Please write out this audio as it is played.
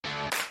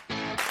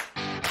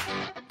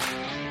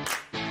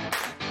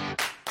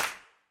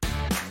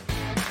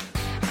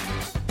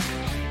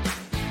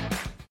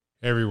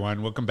Hey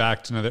everyone, welcome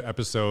back to another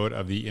episode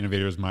of the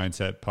Innovators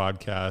Mindset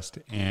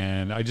podcast.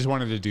 And I just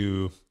wanted to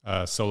do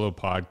a solo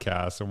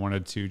podcast. I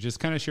wanted to just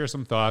kind of share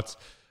some thoughts,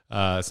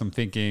 some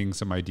thinking,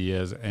 some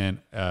ideas. And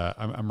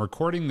I'm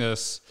recording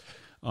this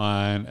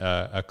on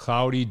a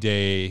cloudy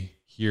day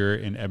here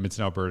in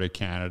Edmonton, Alberta,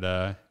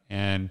 Canada.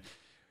 And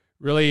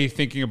really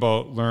thinking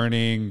about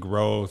learning,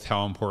 growth,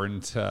 how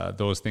important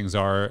those things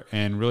are,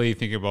 and really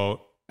thinking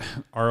about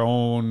our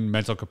own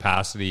mental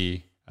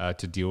capacity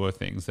to deal with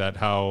things,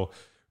 how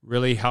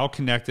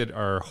connected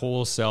our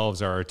whole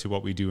selves are to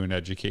what we do in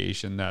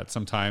education, that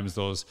sometimes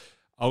those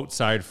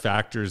outside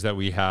factors that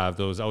we have,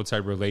 those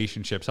outside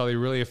relationships, how they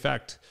really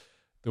affect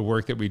the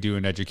work that we do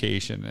in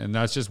education. And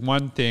that's just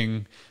one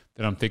thing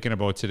that I'm thinking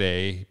about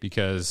today,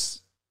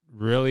 because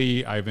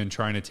really I've been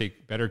trying to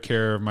take better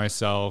care of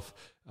myself.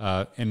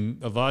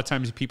 And a lot of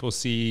times people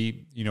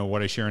see,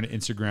 what I share on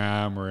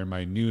Instagram or in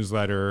my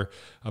newsletter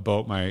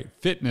about my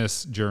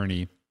fitness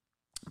journey.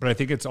 But I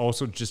think it's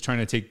also just trying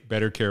to take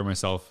better care of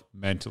myself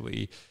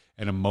mentally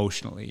and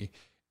emotionally.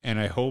 And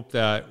I hope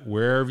that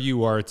wherever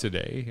you are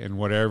today and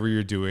whatever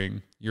you're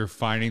doing, you're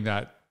finding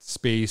that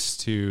space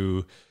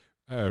to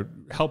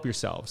help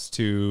yourselves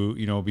to,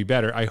 be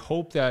better. I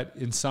hope that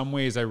in some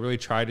ways I really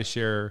try to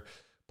share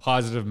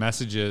positive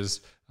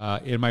messages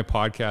in my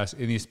podcast,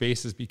 in these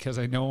spaces, because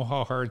I know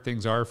how hard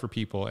things are for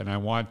people. And I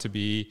want to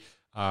be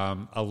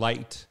a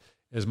light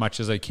as much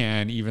as I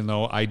can, even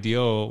though I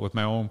deal with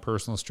my own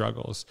personal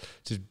struggles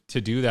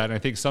to do that. And I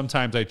think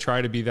sometimes I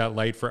try to be that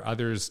light for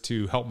others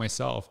to help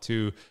myself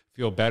to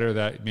feel better,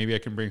 that maybe I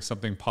can bring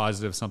something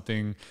positive,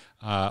 something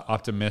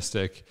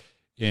optimistic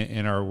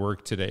in our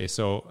work today.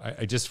 So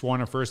I just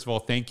want to, first of all,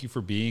 thank you for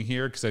being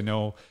here, because I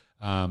know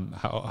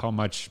how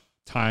much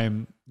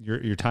time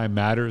your time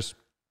matters,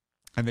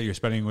 and that you're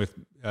spending with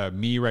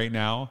me right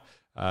now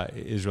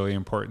is really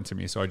important to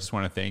me. So I just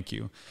want to thank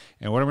you.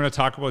 And what I'm going to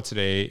talk about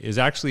today is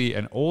actually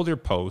an older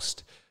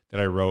post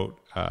that I wrote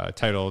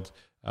titled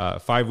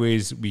 5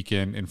 Ways We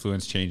Can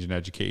Influence Change in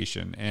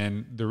Education.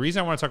 And the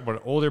reason I want to talk about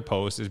an older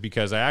post is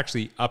because I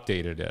actually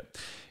updated it.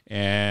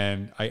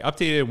 And I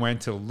updated and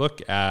went to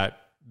look at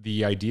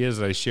the ideas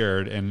that I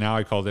shared, and now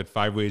I called it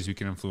 5 Ways We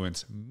Can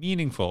Influence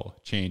Meaningful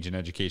Change in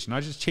Education.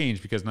 Not just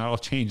change, because not all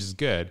change is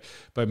good,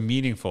 but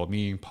meaningful,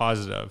 meaning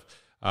positive.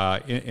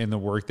 In the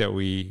work that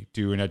we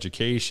do in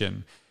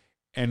education.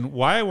 And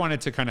why I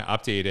wanted to kind of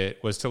update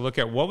it was to look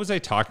at what was I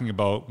talking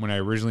about when I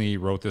originally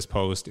wrote this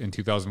post in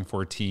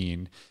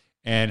 2014,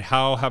 and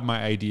how have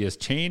my ideas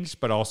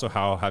changed, but also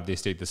how have they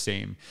stayed the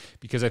same?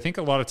 Because I think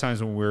a lot of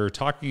times when we're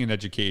talking in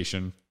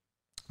education,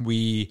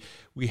 we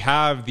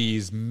have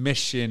these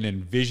mission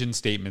and vision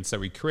statements that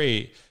we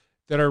create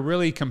that are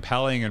really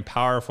compelling and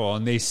powerful,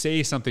 and they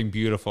say something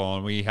beautiful,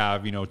 and we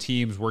have,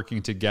 teams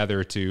working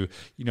together to,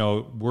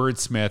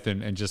 wordsmith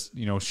and just,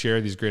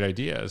 share these great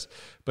ideas.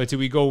 But do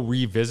we go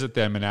revisit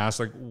them and ask,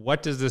 like,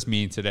 what does this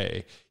mean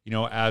today?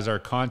 As our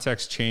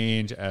context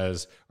change,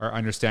 as our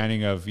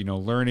understanding of,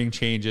 learning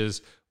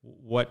changes,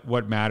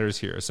 what matters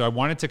here? So I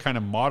wanted to kind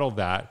of model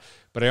that,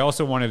 but I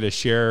also wanted to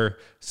share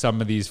some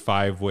of these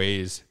 5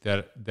 ways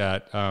that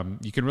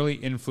you can really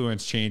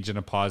influence change in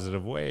a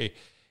positive way.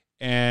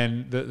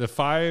 And the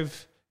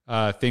 5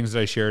 things that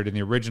I shared in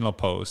the original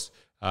post,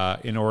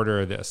 in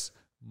order of this: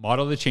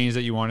 model the change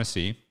that you want to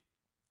see,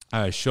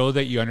 show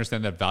that you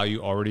understand that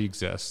value already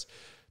exists,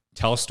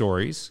 tell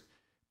stories,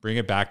 bring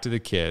it back to the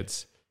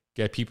kids,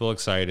 get people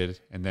excited,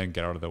 and then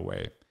get out of the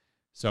way.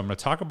 So I'm going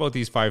to talk about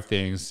these 5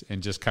 things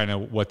and just kind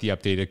of what the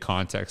updated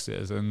context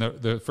is. And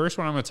the first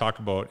one I'm going to talk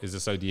about is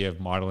this idea of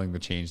modeling the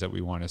change that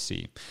we want to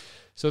see.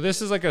 So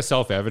this is like a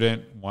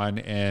self-evident one,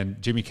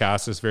 and Jimmy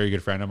Cassis, very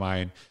good friend of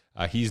mine,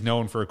 he's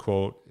known for a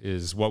quote,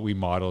 is what we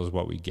model is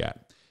what we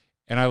get.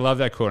 And I love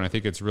that quote, and I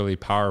think it's really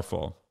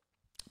powerful.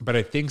 But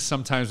I think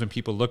sometimes when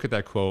people look at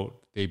that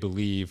quote, they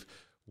believe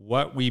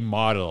what we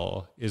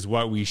model is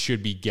what we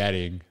should be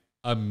getting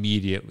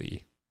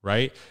immediately,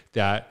 right?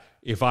 That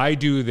if I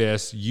do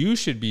this, you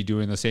should be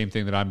doing the same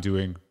thing that I'm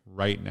doing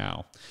right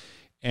now.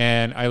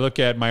 And I look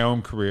at my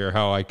own career,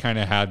 how I kind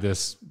of had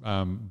this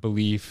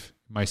belief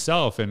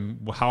myself,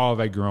 and how have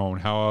I grown?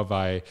 How have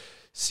I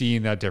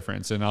seen that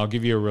difference? And I'll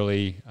give you a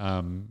really,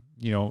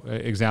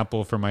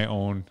 example from my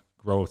own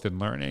growth and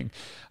learning.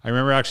 I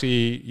remember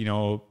actually,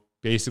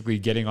 basically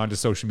getting onto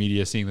social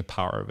media, seeing the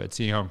power of it,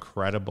 seeing how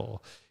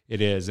incredible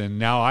it is. And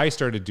now I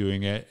started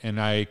doing it,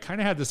 and I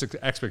kind of had this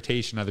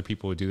expectation other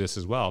people would do this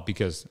as well,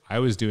 because I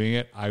was doing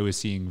it, I was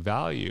seeing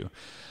value.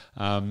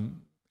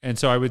 And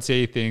so I would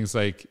say things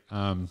like,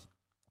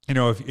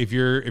 if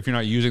you're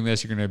not using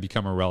this, you're going to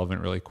become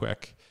irrelevant really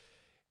quick.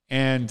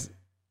 And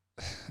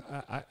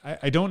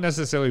I don't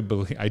necessarily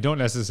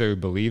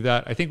believe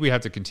that. I think we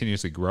have to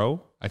continuously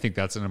grow. I think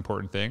that's an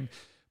important thing.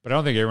 But I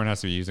don't think everyone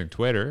has to be using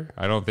Twitter.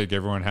 I don't think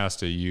everyone has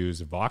to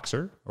use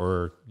Voxer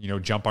or,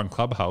 jump on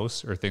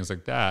Clubhouse or things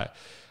like that.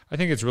 I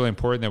think it's really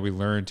important that we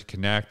learn to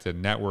connect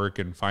and network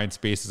and find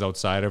spaces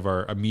outside of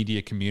our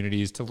immediate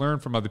communities to learn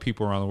from other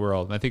people around the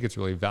world. And I think it's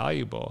really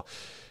valuable.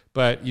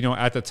 But,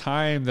 at the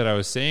time that I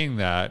was saying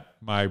that,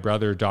 my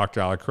brother,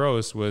 Dr.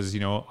 Alacros, was,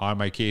 on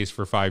my case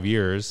for 5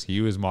 years.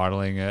 He was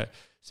modeling it,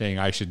 saying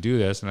I should do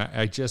this. And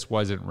I just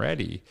wasn't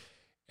ready.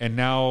 And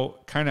now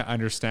kind of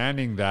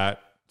understanding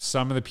that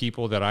some of the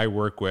people that I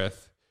work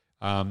with,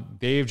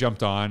 they've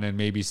jumped on and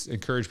maybe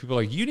encourage people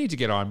like, you need to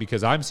get on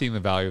because I'm seeing the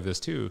value of this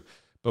too.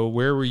 But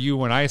where were you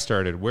when I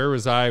started? Where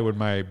was I when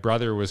my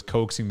brother was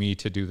coaxing me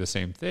to do the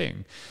same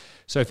thing?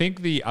 So I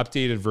think the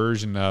updated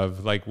version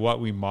of like what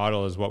we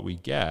model is what we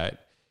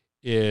get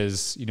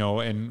is,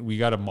 and we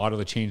got to model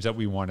the change that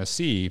we want to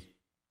see.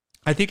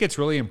 I think it's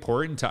really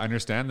important to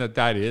understand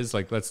that is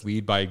like, let's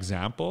lead by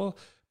example,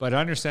 but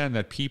understand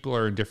that people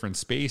are in different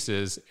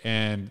spaces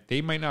and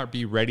they might not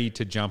be ready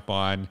to jump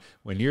on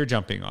when you're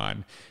jumping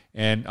on.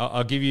 And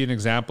I'll give you an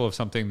example of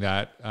something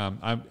that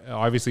I'm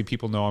obviously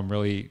people know I'm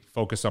really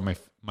focused on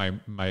my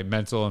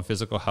mental and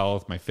physical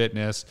health, my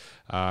fitness.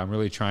 I'm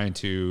really trying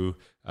to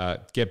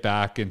get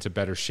back into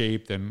better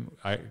shape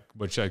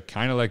which I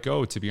kind of let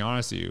go, to be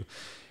honest with you.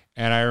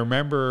 And I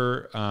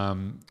remember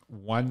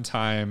one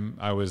time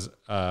I was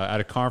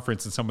at a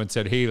conference and someone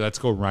said, hey, let's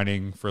go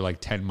running for like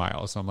 10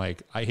 miles. I'm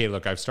like, hey,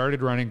 look, I've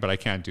started running, but I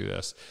can't do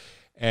this.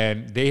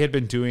 And they had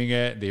been doing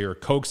it. They were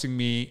coaxing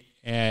me.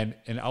 And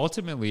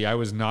ultimately, I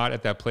was not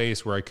at that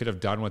place where I could have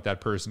done what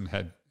that person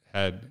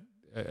had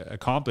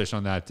accomplished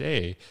on that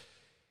day.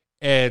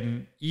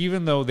 And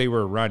even though they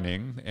were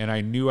running and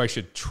I knew I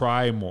should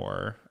try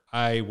more,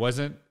 I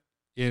wasn't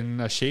in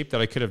a shape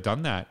that I could have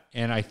done that.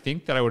 And I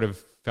think that I would have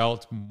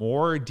felt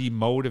more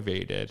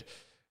demotivated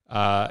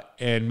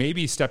and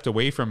maybe stepped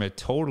away from it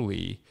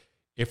totally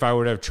if I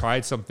would have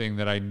tried something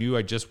that I knew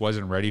I just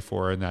wasn't ready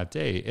for in that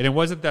day. And it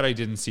wasn't that I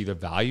didn't see the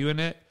value in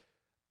it.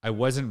 I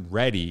wasn't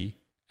ready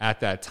at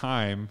that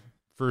time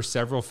for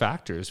several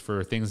factors,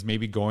 for things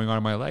maybe going on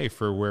in my life,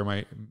 for where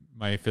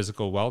my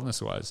physical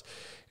wellness was.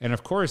 And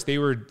of course, they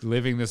were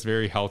living this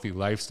very healthy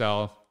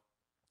lifestyle.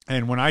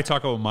 And when I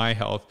talk about my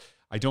health,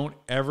 I don't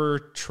ever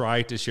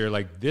try to share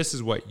like, this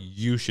is what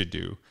you should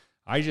do.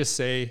 I just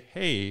say,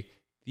 hey,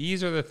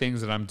 these are the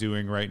things that I'm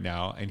doing right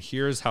now, and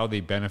here's how they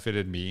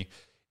benefited me.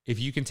 If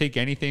you can take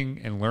anything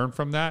and learn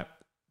from that,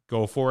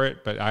 go for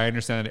it. But I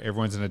understand that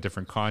everyone's in a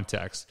different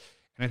context.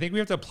 And I think we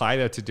have to apply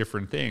that to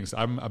different things.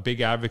 I'm a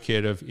big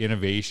advocate of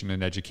innovation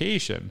and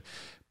education.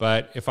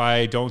 But if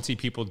I don't see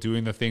people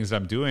doing the things that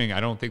I'm doing,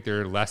 I don't think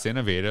they're less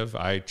innovative.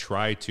 I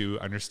try to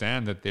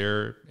understand that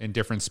they're in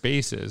different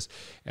spaces.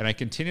 And I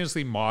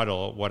continuously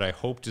model what I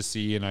hope to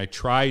see, and I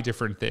try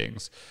different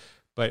things.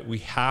 But we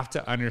have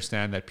to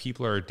understand that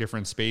people are at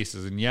different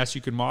spaces. And yes, you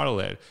can model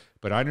it,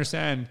 but I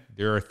understand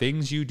there are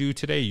things you do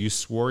today you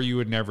swore you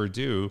would never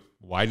do.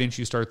 Why didn't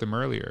you start them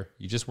earlier?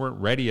 You just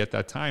weren't ready at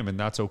that time, and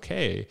that's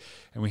okay.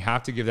 And we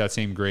have to give that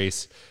same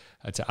grace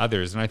to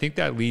others. And I think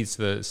that leads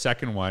to the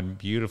second one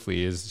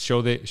beautifully, is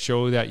show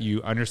that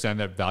you understand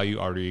that value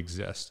already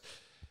exists.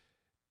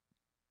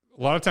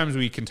 A lot of times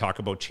we can talk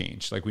about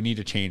change, like we need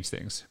to change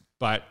things,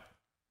 but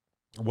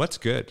what's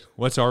good?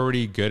 What's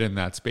already good in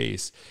that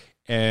space?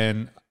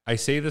 And I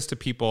say this to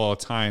people all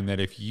the time, that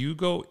if you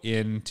go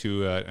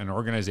into an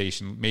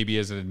organization, maybe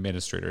as an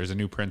administrator, as a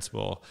new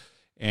principal,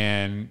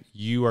 and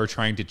you are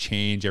trying to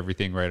change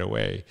everything right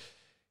away,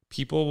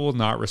 people will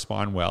not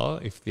respond well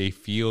if they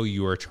feel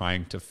you are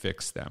trying to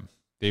fix them.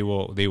 They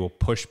will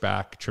push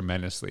back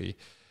tremendously.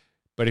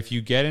 But if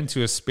you get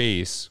into a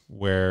space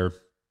where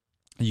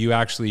you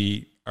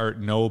actually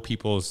know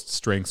people's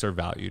strengths are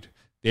valued,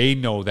 they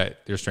know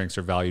that their strengths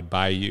are valued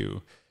by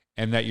you,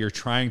 and that you're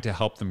trying to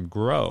help them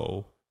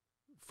grow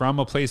from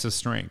a place of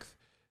strength,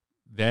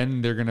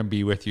 then they're going to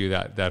be with you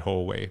that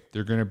whole way.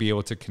 They're going to be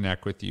able to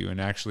connect with you and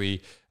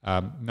actually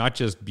not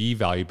just be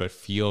valued, but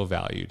feel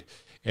valued.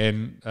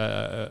 And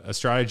a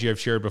strategy I've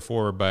shared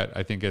before, but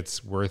I think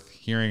it's worth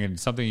hearing and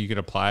something you can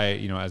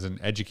apply, as an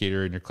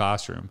educator in your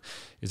classroom,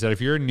 is that if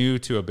you're new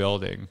to a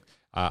building,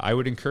 I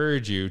would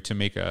encourage you to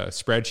make a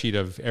spreadsheet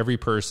of every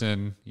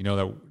person,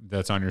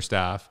 that's on your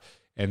staff.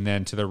 And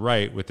then to the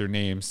right with their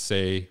names,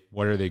 say,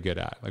 what are they good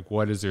at? Like,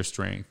 what is their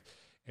strength?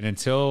 And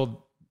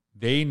until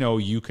they know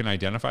you can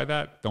identify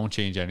that, don't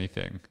change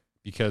anything.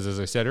 Because as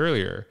I said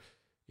earlier,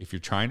 if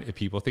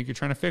people think you're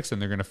trying to fix them,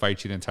 they're going to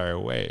fight you the entire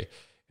way.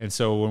 And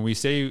so when we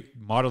say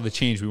model the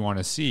change we want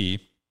to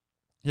see,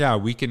 yeah,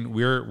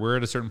 we're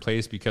at a certain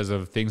place because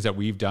of things that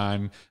we've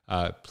done,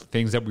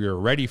 things that we are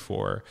ready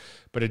for.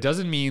 But it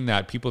doesn't mean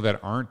that people that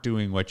aren't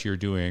doing what you're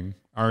doing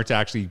aren't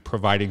actually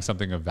providing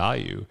something of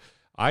value.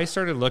 I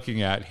started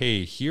looking at,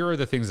 hey, here are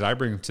the things that I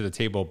bring to the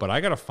table, but I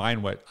got to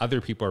find what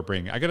other people are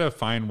bringing. I got to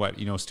find what,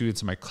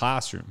 students in my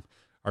classroom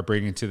are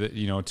bringing to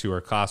the, to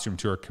our classroom,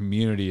 to our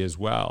community as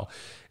well.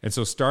 And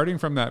so starting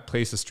from that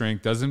place of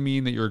strength doesn't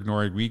mean that you're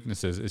ignoring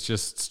weaknesses. It's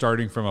just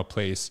starting from a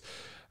place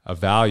of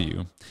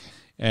value.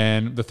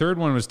 And the third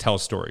one was tell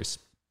stories.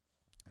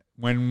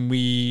 When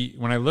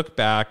I look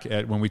back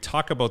at, when we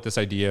talk about this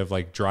idea of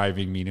like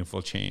driving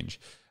meaningful change,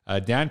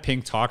 Dan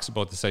Pink talks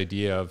about this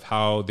idea of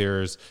how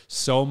there's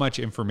so much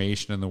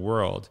information in the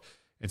world.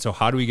 And so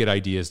how do we get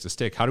ideas to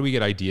stick? How do we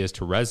get ideas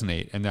to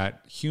resonate? And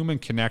that human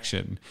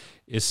connection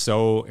is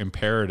so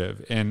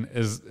imperative. And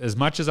as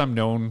much as I'm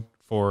known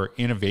for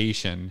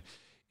innovation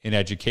in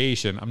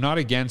education, I'm not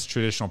against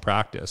traditional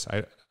practice.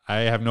 I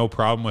have no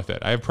problem with it.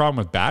 I have a problem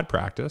with bad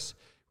practice,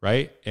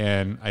 right?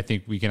 And I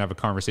think we can have a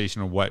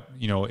conversation on what,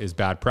 is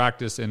bad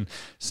practice. And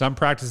some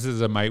practices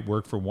that might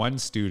work for one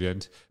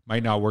student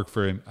might not work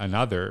for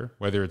another,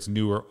 whether it's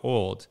new or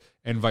old,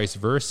 and vice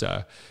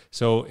versa.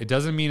 So it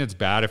doesn't mean it's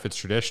bad if it's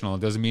traditional.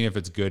 It doesn't mean if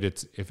it's good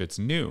if it's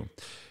new.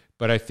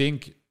 But I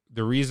think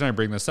the reason I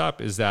bring this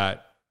up is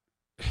that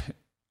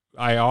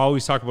I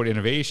always talk about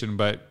innovation,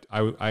 but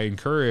I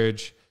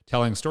encourage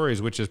telling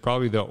stories, which is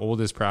probably the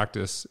oldest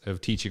practice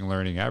of teaching and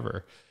learning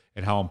ever,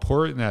 and how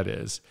important that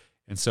is.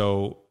 And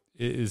so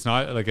it's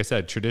not, like I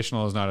said,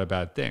 traditional is not a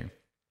bad thing.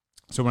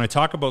 So when I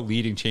talk about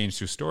leading change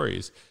through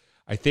stories,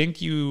 I think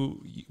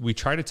we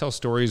try to tell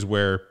stories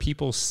where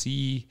people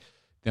see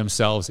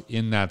themselves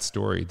in that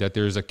story, that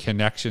there's a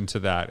connection to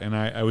that. And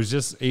I was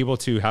just able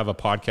to have a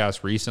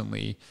podcast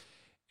recently,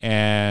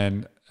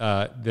 and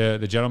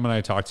the gentleman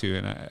I talked to,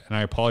 and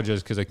I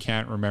apologize because I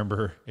can't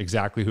remember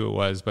exactly who it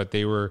was, but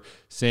they were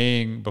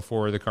saying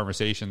before the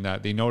conversation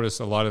that they noticed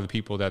a lot of the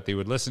people that they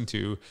would listen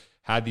to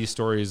had these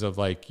stories of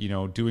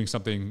doing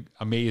something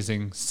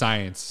amazing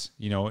science,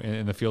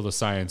 in the field of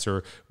science,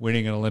 or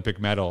winning an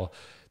Olympic medal.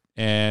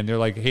 And they're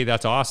like, hey,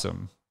 that's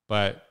awesome.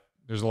 But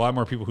there's a lot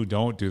more people who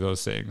don't do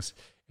those things.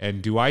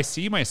 And do I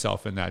see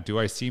myself in that? Do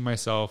I see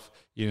myself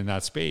in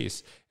that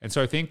space? And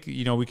so I think,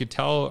 we could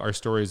tell our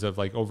stories of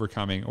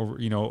overcoming,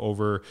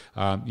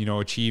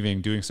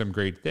 achieving, doing some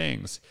great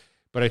things.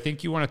 But I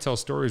think you want to tell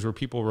stories where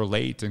people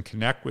relate and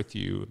connect with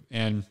you.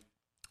 And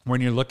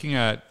when you're looking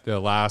at the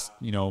last,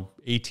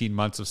 18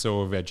 months or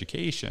so of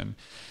education,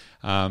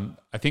 I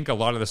think a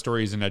lot of the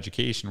stories in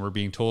education were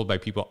being told by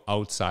people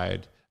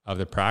outside of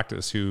the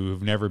practice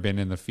who've never been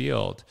in the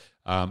field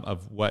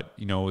of what,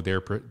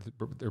 their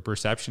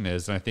perception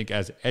is. And I think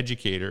as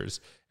educators,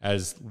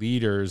 as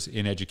leaders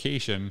in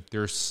education,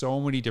 there are so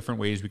many different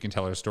ways we can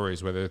tell our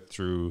stories, whether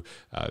through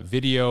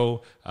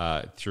video,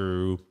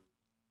 through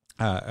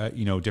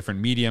different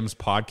mediums,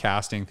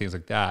 podcasting, things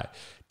like that.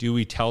 Do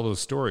we tell those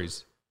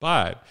stories?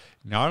 But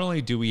not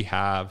only do we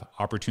have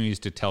opportunities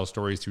to tell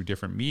stories through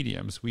different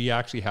mediums, we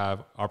actually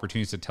have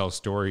opportunities to tell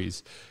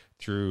stories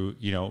through,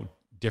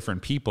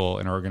 different people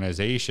in our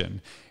organization.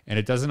 And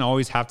it doesn't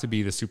always have to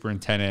be the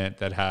superintendent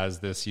that has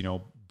this,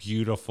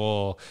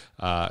 beautiful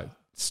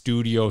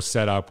studio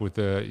set up with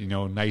the,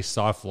 nice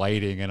soft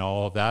lighting and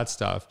all of that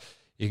stuff.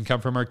 It can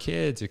come from our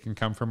kids. It can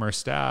come from our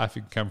staff.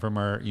 It can come from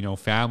our,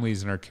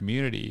 families and our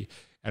community.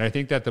 And I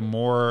think that the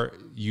more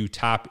you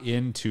tap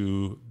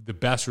into the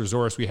best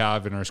resource we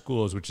have in our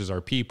schools, which is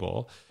our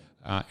people,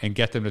 and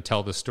get them to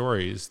tell the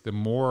stories, the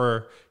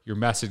more your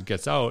message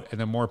gets out,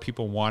 and the more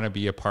people want to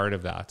be a part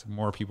of that. The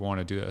more people want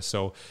to do this.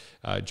 So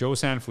Joe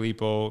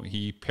Sanfilippo,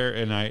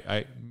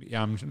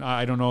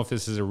 I don't know if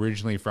this is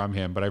originally from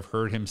him, but I've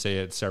heard him say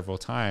it several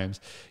times,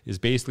 is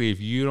basically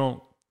if you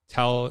don't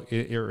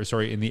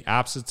in the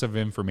absence of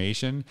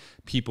information,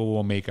 people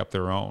will make up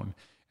their own.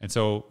 And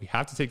so we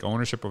have to take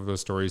ownership of those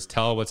stories,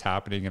 tell what's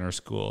happening in our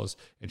schools,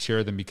 and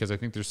share them, because I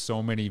think there's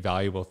so many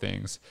valuable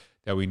things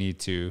that we need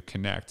to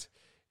connect.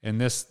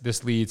 And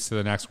this leads to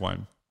the next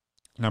one.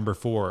 Number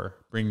 4,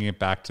 bringing it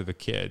back to the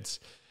kids.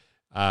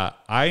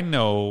 I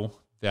know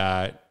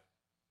that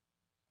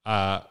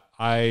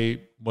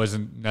I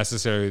wasn't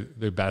necessarily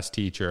the best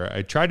teacher.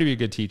 I tried to be a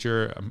good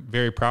teacher. I'm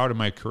very proud of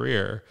my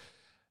career.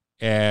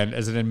 And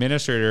as an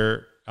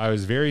administrator, I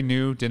was very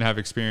new, didn't have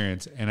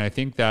experience. And I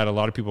think that a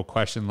lot of people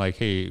question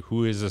hey,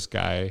 who is this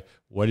guy?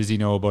 What does he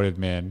know about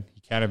admin? He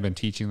can't have been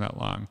teaching that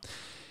long.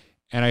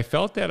 And I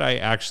felt that I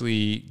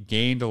actually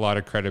gained a lot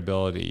of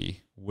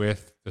credibility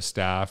with the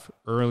staff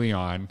early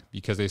on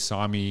because they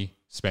saw me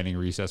spending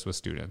recess with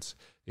students.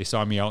 They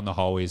saw me out in the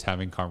hallways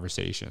having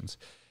conversations.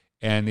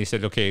 And they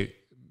said, okay,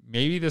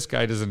 maybe this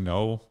guy doesn't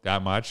know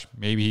that much.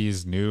 Maybe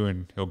he's new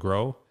and he'll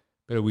grow,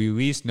 but we at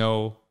least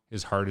know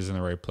his heart is in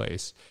the right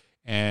place.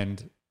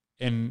 And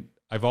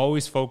I've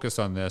always focused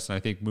on this, and I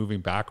think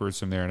moving backwards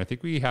from there, and I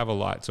think we have a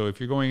lot. So if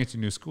you're going into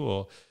new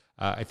school,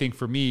 I think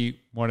for me,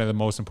 one of the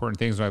most important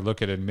things when I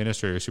look at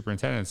administrators,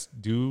 superintendents,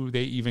 do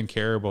they even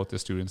care about the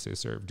students they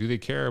serve? Do they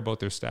care about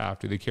their staff?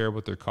 Do they care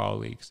about their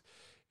colleagues?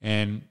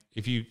 And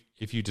if you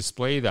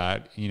display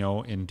that,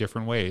 in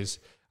different ways,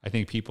 I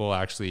think people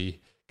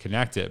actually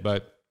connect it.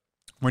 But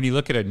when you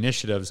look at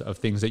initiatives of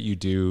things that you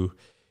do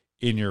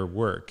in your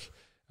work,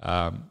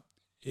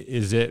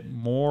 is it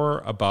more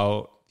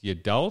about the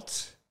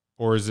adults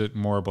or is it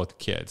more about the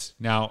kids?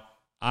 Now,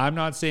 I'm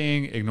not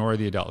saying ignore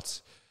the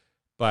adults,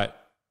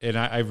 and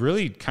I've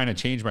really kind of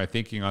changed my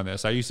thinking on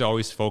this. I used to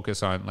always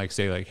focus on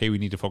hey, we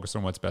need to focus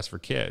on what's best for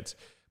kids,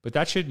 but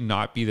that should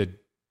not be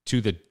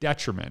to the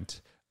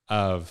detriment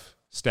of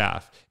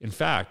staff. In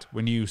fact,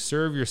 when you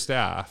serve your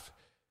staff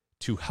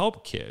to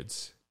help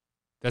kids,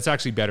 that's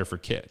actually better for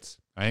kids.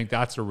 I think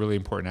that's a really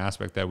important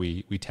aspect that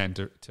we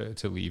tend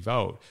to leave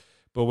out.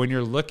 But when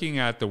you're looking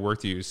at the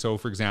work that you do, so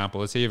for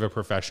example, let's say you have a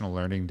professional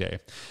learning day.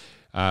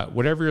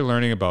 whatever you're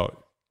learning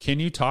about, can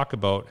you talk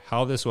about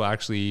how this will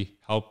actually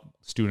help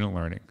student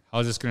learning? How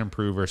is this going to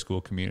improve our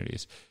school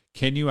communities?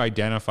 Can you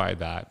identify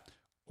that,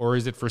 or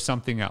is it for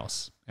something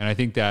else? And I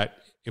think that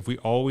if we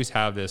always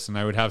have this, and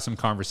I would have some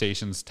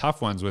conversations,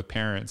 tough ones with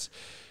parents,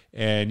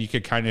 and you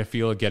could kind of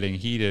feel it getting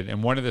heated.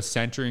 And one of the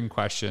centering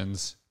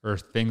questions or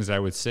things I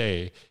would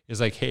say is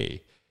like,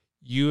 hey,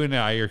 you and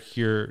I are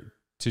here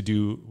to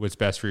do what's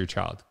best for your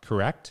child,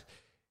 correct?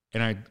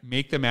 And I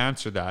make them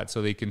answer that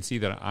so they can see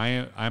that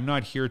I'm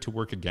not here to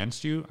work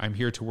against you. I'm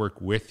here to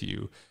work with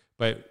you.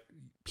 But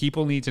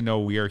people need to know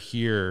we are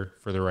here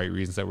for the right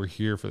reasons, that we're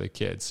here for the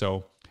kids.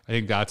 So I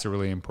think that's a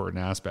really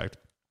important aspect.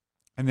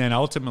 And then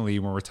ultimately,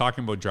 when we're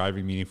talking about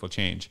driving meaningful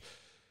change,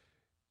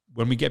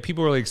 when we get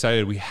people really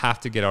excited, we have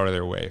to get out of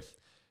their way.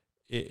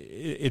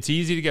 It's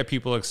easy to get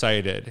people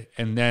excited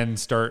and then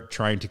start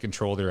trying to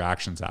control their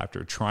actions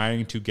after,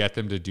 trying to get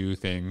them to do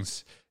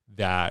things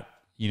that,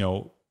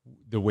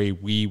 the way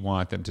we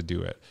want them to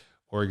do it,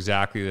 or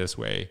exactly this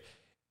way.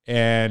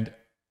 And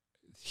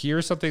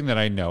here's something that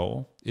I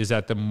know is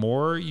that the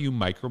more you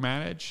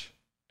micromanage,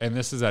 and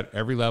this is at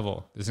every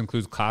level, this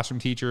includes classroom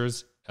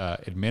teachers,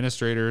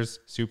 administrators,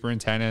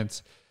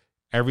 superintendents,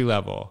 every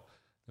level,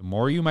 the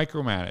more you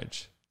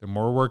micromanage, the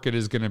more work it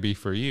is going to be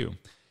for you.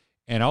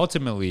 And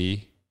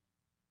ultimately,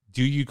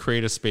 do you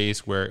create a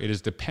space where it is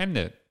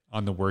dependent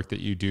on the work that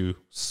you do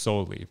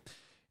solely?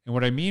 And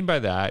what I mean by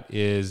that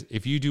is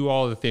if you do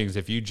all the things,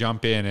 if you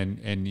jump in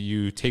and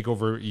you take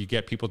over, you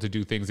get people to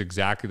do things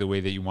exactly the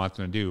way that you want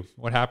them to do,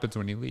 what happens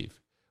when you leave?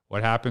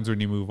 What happens when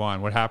you move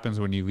on? What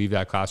happens when you leave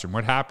that classroom?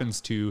 What happens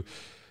to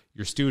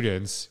your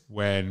students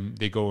when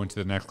they go into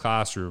the next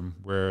classroom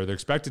where they're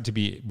expected to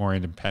be more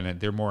independent,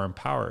 they're more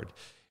empowered?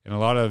 And a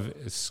lot of,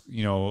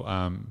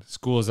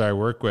 schools that I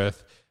work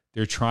with,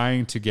 they're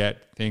trying to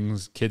get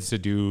kids to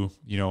do,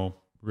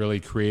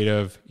 really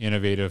creative,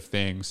 innovative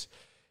things.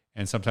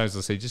 And sometimes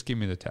they'll say, just give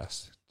me the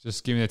test.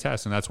 Just give me the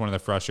test. And that's one of the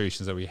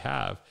frustrations that we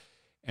have.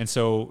 And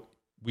so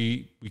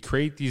we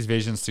create these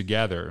visions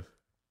together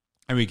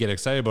and we get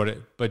excited about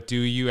it. But do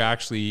you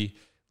actually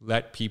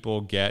let people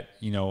get,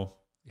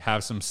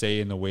 have some say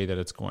in the way that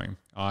it's going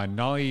on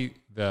not only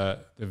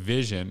the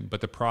vision,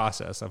 but the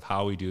process of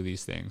how we do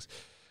these things?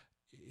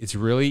 It's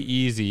really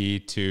easy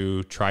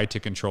to try to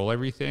control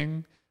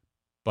everything,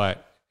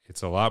 but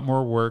it's a lot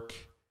more work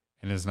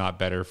and is not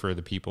better for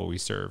the people we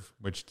serve,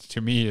 which to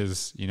me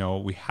is,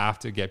 we have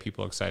to get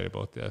people excited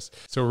about this.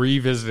 So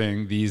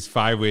revisiting these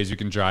 5 ways you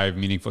can drive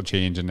meaningful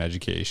change in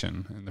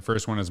education. And the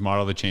first one is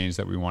model the change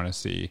that we want to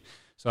see.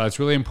 So that's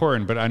really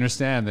important, but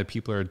understand that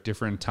people are at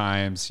different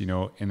times,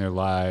 in their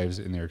lives,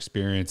 in their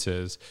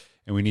experiences,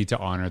 and we need to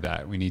honor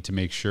that. We need to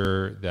make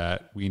sure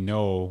that we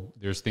know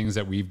there's things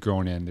that we've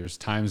grown in. There's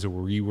times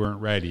where we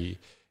weren't ready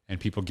and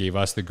people gave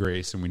us the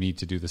grace, and we need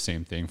to do the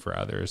same thing for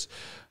others.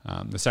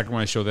 The second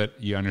one is show that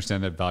you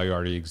understand that value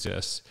already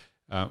exists.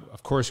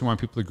 Of course, we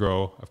want people to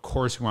grow. Of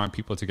course, we want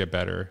people to get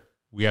better.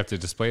 We have to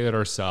display that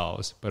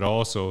ourselves, but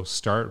also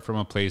start from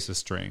a place of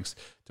strengths.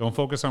 Don't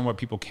focus on what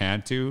people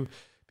can't do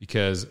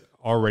because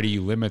already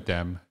you limit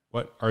them.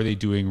 What are they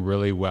doing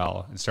really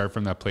well? And start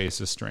from that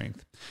place of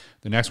strength.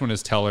 The next one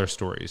is tell our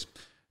stories.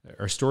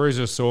 Our stories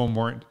are so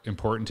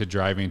important to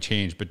driving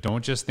change, but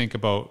don't just think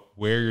about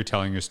where you're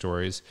telling your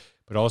stories,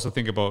 but also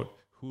think about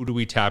who do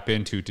we tap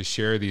into to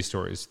share these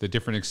stories, the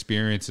different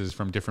experiences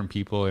from different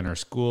people in our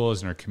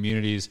schools and our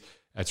communities.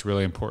 That's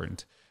really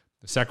important.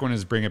 The second one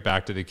is bring it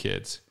back to the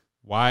kids.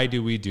 Why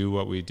do we do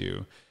what we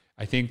do?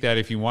 I think that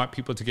if you want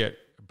people to get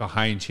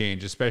behind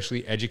change,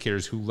 especially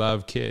educators who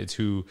love kids,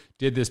 who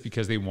did this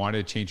because they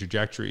wanted to change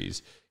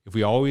trajectories, if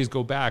we always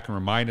go back and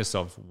remind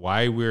ourselves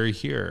why we're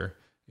here,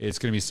 it's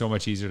going to be so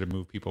much easier to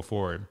move people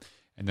forward.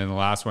 And then the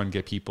last one,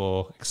 get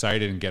people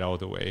excited and get out of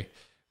the way.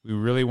 We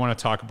really want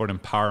to talk about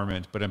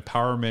empowerment, but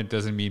empowerment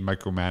doesn't mean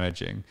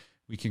micromanaging.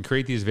 We can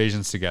create these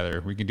visions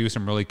together. We can do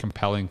some really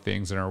compelling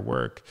things in our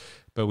work,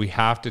 but we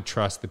have to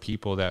trust the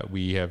people that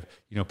we have,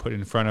 put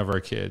in front of our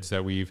kids,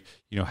 that we've,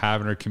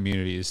 have in our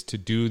communities to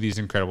do these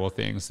incredible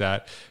things,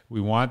 that we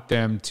want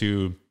them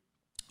to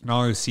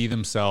not only see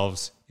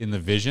themselves in the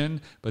vision,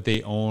 but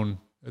they own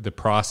the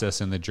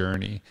process and the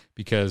journey.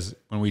 Because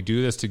when we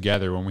do this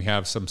together, when we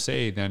have some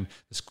say, then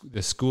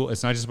the school,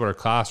 it's not just about our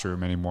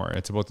classroom anymore.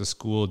 It's about the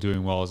school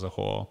doing well as a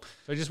whole.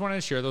 So I just wanted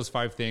to share those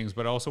 5 things,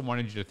 but I also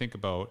wanted you to think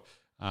about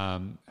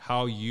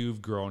how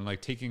you've grown,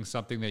 like taking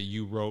something that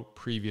you wrote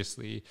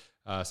previously,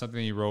 something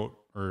that you wrote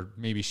or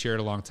maybe shared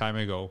a long time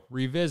ago,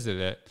 revisit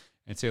it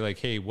and say like,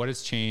 hey, what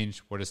has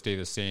changed? What has stayed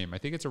the same? I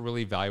think it's a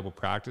really valuable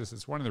practice.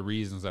 It's one of the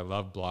reasons I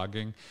love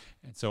blogging.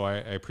 And so I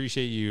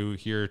appreciate you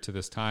here to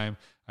this time.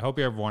 I hope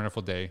you have a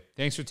wonderful day.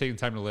 Thanks for taking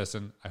time to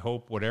listen. I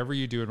hope whatever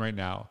you're doing right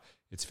now,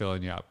 it's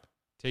filling you up.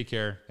 Take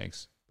care.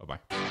 Thanks.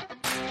 Bye-bye.